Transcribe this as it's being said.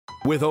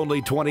With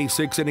only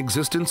 26 in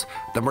existence,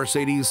 the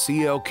Mercedes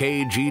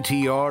CLK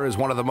GTR is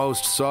one of the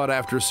most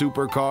sought-after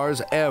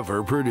supercars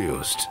ever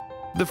produced.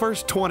 The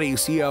first 20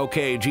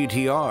 CLK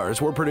GTRs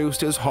were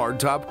produced as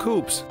hardtop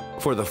coupes.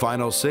 For the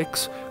final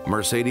 6,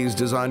 Mercedes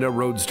designed a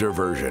roadster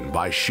version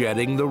by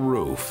shedding the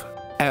roof.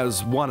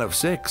 As one of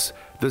 6,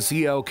 the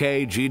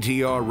CLK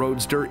GTR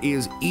Roadster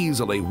is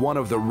easily one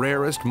of the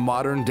rarest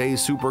modern-day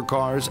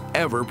supercars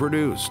ever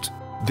produced.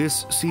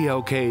 This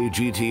CLK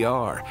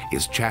GTR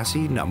is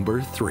chassis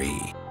number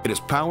 3. It is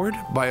powered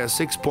by a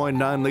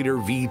 6.9-liter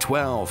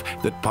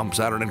V12 that pumps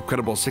out an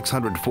incredible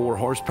 604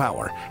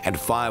 horsepower and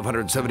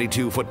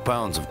 572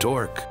 foot-pounds of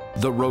torque.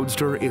 The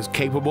Roadster is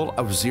capable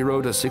of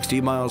 0 to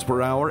 60 miles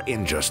per hour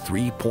in just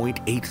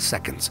 3.8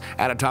 seconds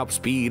at a top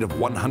speed of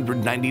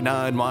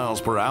 199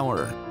 miles per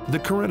hour. The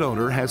current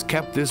owner has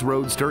kept this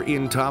Roadster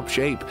in top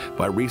shape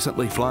by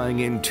recently flying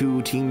in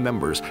 2 team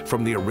members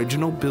from the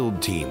original build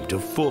team to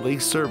fully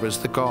service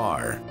the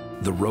car.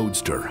 The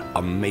Roadster,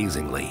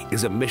 amazingly,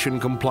 is emission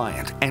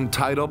compliant and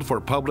titled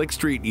for public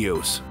street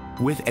use.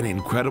 With an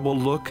incredible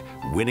look,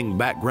 winning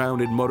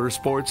background in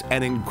motorsports,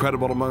 and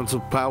incredible amounts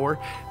of power,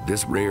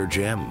 this rare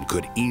gem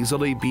could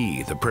easily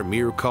be the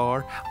premier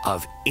car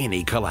of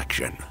any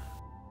collection.